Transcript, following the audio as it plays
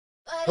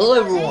Hello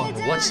everyone,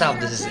 what's up?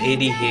 This is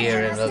Addie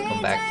here and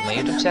welcome back to my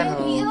YouTube channel.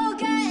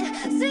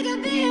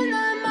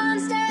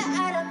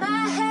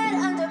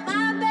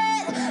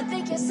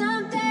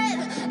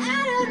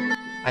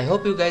 I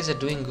hope you guys are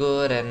doing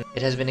good and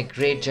it has been a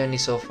great journey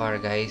so far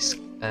guys.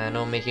 I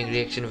know making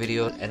reaction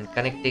videos and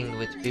connecting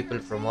with people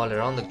from all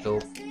around the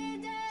globe.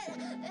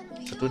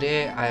 So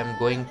today I am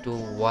going to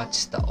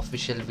watch the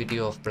official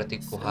video of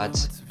Prateek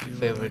Kuhad's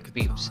favorite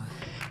Peeps.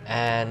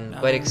 And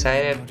quite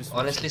excited.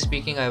 Honestly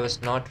speaking, I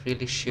was not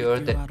really sure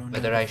that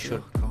whether I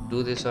should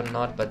do this or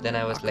not, but then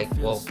I was like,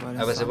 whoa,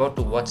 I was about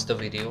to watch the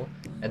video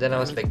and then I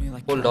was like,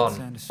 hold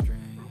on,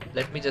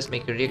 let me just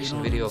make a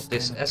reaction video of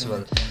this as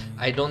well.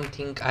 I don't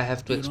think I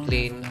have to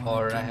explain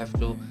or I have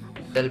to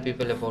tell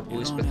people about who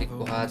is Prateek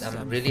Kuhad.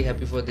 I'm really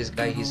happy for this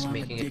guy. He's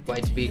making it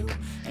quite big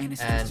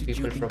and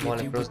people from all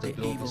across the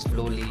globe is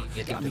slowly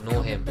getting to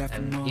know him,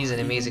 and he's an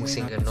amazing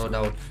singer, no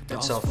doubt.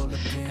 That's off.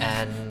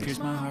 And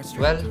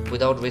well,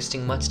 without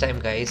wasting much time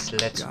guys,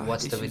 let's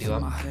watch the video.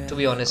 To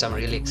be honest, I'm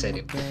really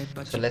excited,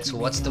 so let's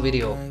watch the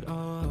video.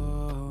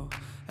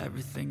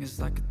 Everything is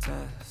like a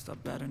test. I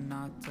better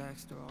not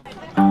text or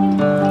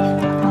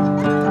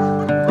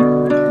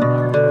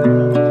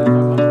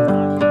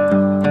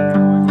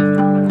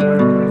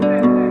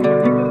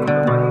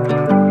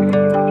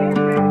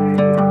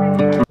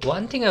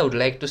One thing I would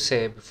like to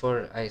say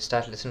before I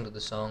start listening to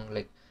the song,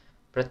 like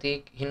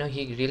Prateek, he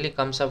really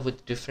comes up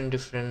with different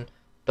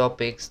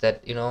topics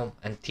that,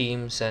 and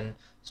themes and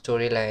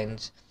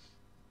storylines,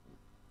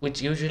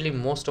 which usually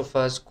most of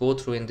us go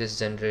through in this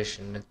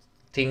generation.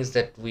 Things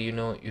that we,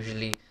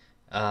 usually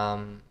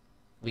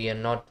we are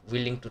not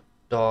willing to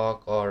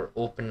talk or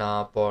open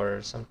up,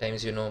 or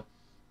sometimes,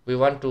 we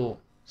want to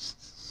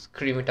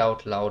scream it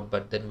out loud,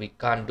 but then we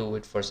can't do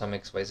it for some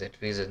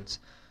XYZ reasons.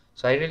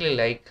 So I really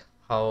like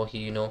how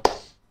he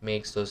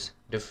makes those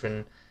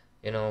different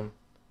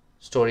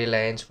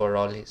storylines for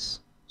all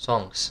his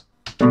songs.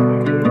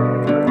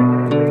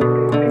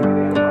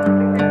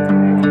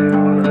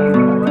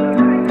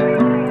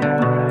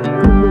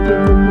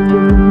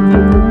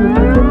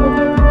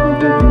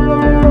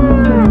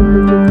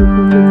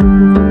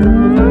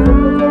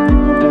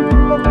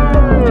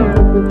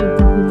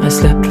 I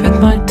slept with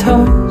my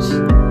toes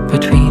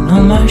between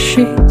all my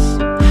sheets.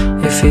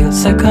 It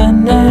feels like I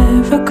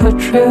never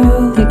could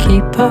really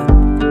keep up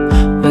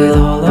with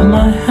all of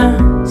my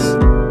hands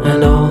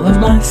and all of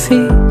my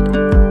feet.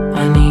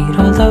 I need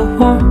all the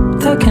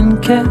warmth I can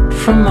get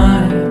from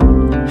my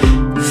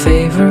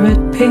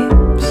favorite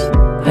peeps.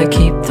 I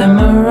keep them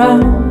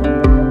around.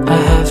 I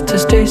have to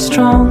stay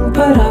strong,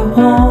 but I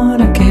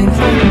wanna give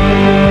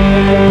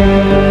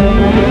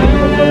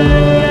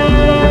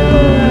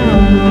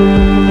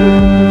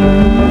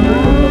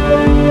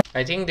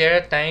I think there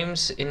are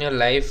times in your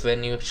life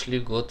when you actually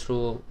go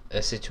through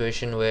a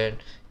situation where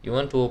you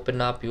want to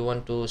open up, you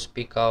want to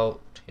speak out,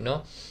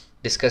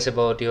 discuss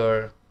about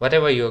your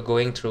whatever you're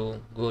going through,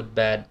 good,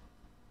 bad,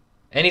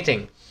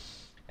 anything,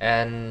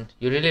 and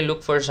you really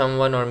look for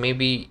someone, or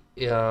maybe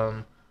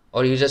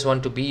or you just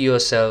want to be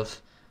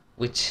yourself,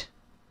 which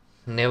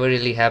never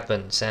really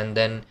happens. And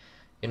then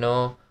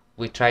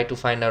we try to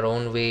find our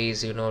own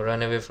ways,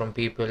 run away from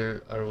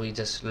people, or we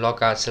just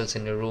lock ourselves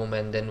in a room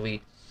and then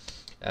we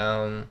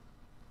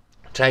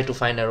try to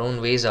find our own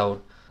ways out.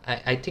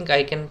 I think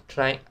I'm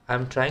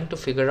trying to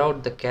figure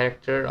out the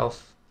character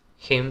of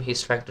him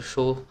he's trying to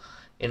show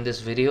in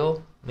this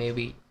video.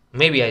 Maybe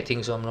I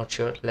think so, I'm not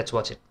sure. Let's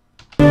watch it.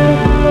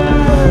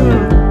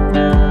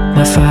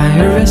 My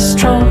fire is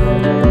strong,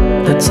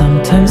 but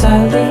sometimes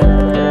I leap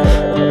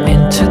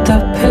into the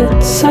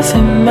pits of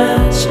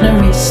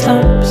imaginary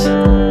slumps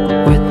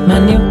with my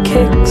new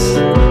kicks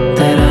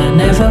that I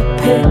never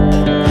picked.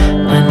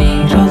 I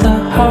need all the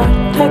heart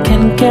I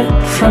can get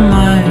from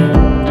my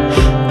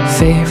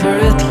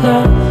favorite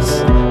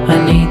loves. I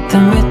need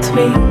them with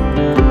me.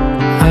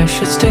 I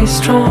should stay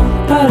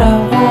strong, but I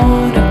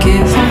wanna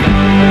give up.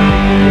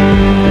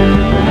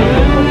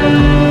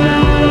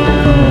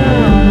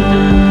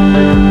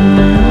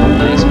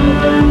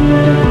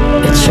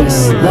 It's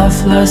just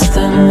love, lust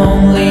and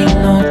lonely,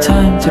 no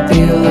time to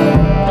be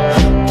alone.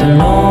 Don't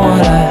know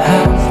what I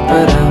have,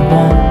 but I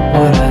want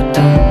what I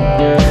don't.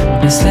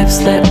 My slip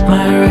slit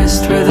my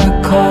wrist with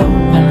a call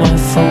on my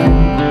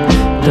phone.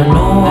 Don't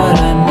know what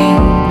I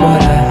need,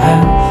 what I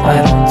have,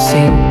 I don't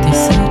see. They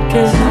said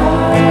get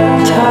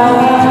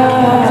tired.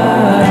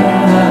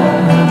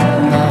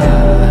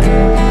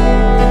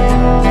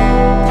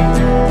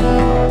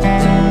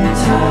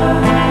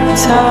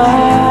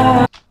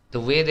 The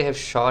way they have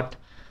shot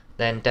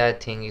the entire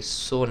thing is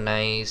so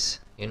nice,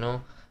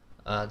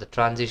 the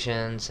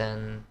transitions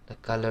and the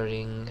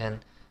coloring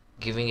and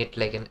giving it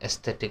like an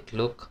aesthetic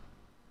look.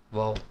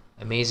 Wow,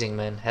 amazing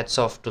man, hats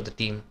off to the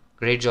team,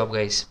 great job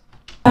guys.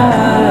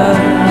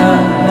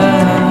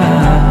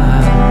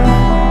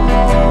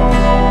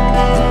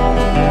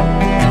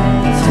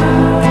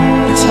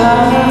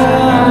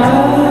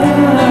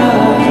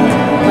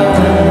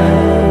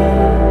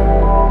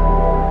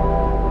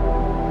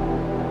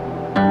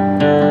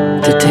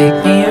 They take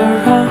me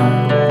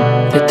around,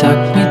 they tuck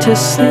me to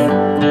sleep.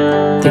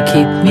 They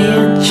keep me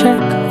in check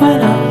when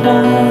I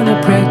wanna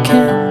break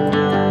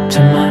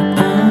into my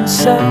own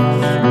self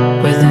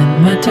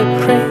within my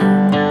debris.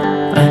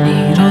 I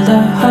need all the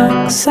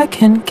hugs I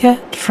can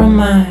get from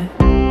my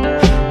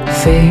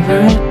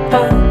favorite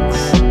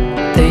bugs.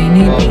 They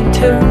need me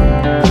too.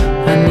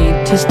 I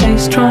need to stay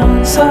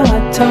strong so I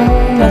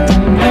don't let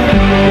them know.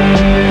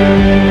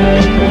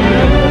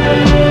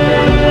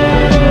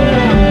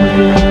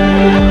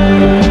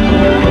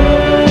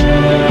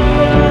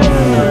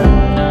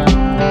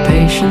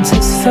 Patience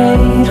is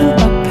fatal,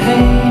 but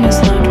pain is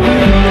not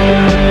real.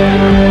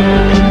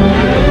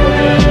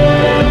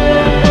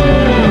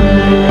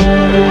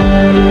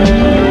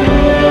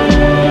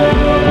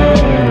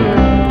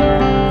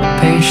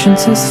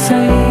 Patience is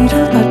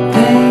fatal, but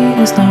pain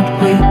is not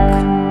weak.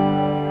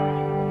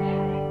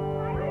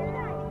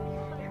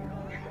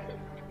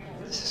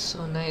 This is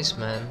so nice,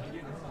 man.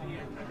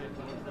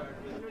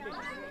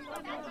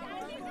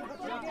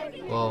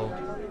 Wow.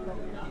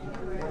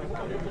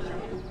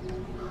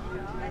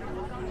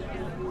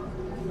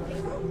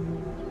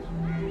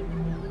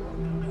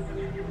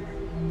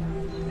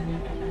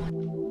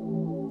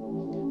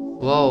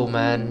 Wow,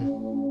 man.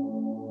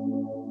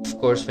 Of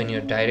course, when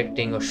you're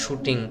directing or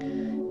shooting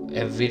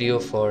a video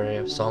for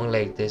a song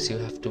like this, you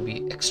have to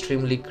be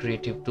extremely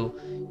creative to,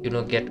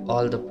 get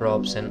all the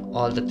props and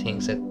all the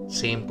things at the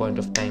same point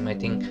of time. I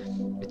think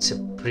it's a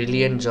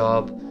brilliant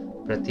job.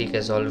 Prateek,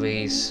 as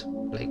always,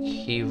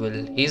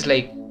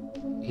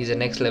 he's a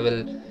next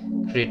level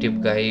creative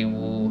guy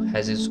who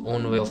has his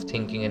own way of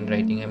thinking and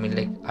writing. I mean,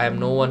 like, I am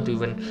no one to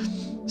even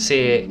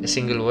say a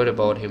single word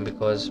about him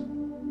because,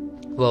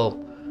 well,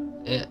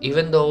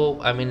 even though,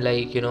 I mean,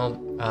 like,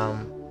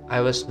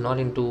 I was not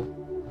into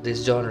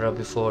this genre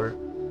before,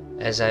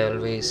 as I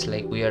always,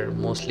 like, we are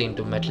mostly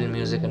into metal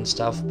music and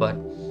stuff, but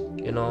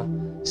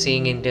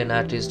seeing Indian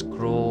artists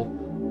grow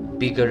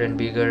bigger and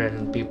bigger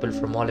and people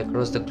from all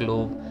across the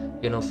globe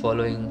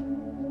following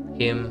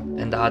him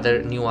and the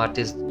other new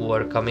artists who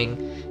are coming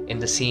in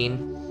the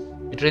scene,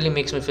 it really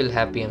makes me feel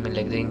happy. I mean,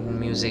 like, the Indian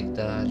music,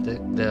 the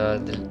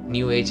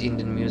new age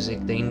Indian music,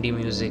 the indie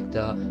music,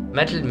 the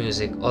metal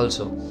music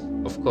also.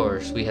 Of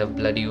course, we have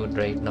Bloodywood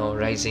right now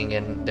rising,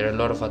 and there are a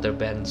lot of other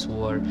bands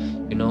who are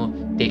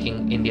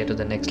taking India to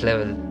the next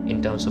level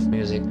in terms of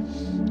music.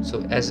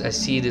 So as I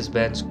see these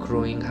bands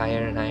growing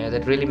higher and higher,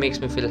 that really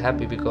makes me feel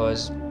happy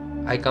because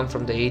I come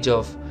from the age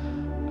of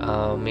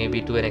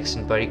maybe to an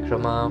extent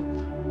Parikrama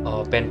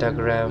or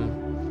Pentagram.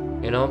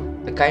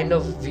 The kind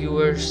of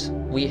viewers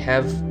we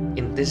have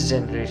in this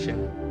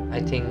generation,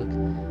 I think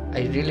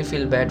I really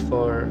feel bad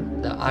for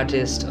the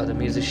artists or the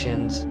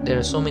musicians. There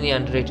are so many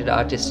underrated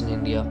artists in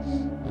India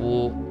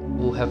who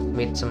have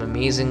made some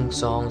amazing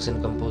songs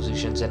and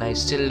compositions, and I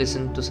still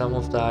listen to some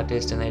of the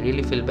artists and I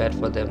really feel bad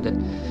for them that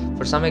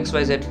for some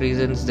XYZ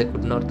reasons they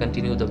could not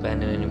continue the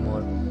band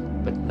anymore.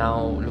 But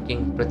now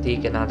looking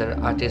Prateek and other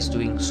artists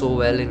doing so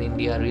well in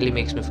India really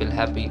makes me feel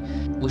happy.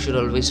 We should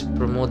always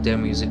promote their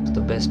music to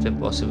the best way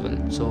possible.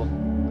 So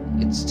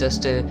it's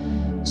just a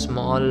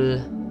small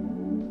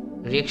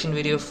reaction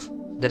video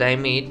that I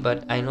made,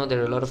 but I know there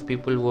are a lot of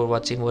people who are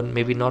watching who are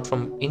maybe not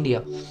from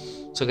India.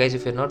 So guys,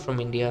 if you're not from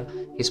India,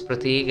 he's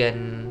Prateek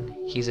and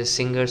he's a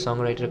singer,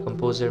 songwriter,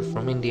 composer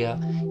from India.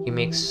 He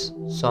makes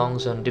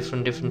songs on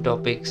different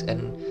topics,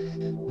 and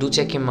do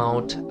check him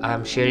out.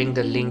 I'm sharing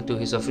the link to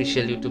his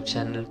official YouTube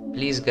channel.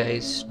 Please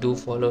guys, do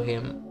follow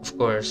him. Of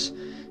course,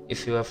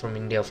 if you are from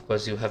India, of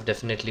course you have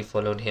definitely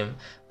followed him,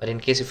 but in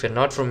case if you're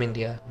not from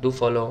India, do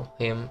follow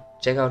him,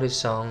 check out his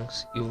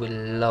songs, you will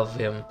love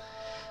him.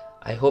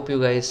 I hope you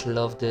guys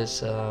love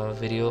this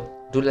video.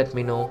 Do let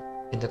me know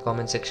in the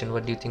comment section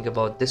what do you think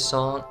about this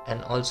song,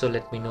 and also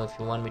let me know if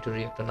you want me to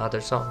react on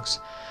other songs.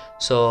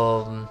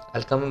 So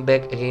I'll come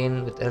back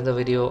again with another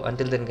video.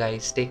 Until then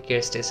guys, take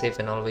care, stay safe,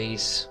 and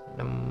always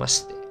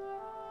namaste.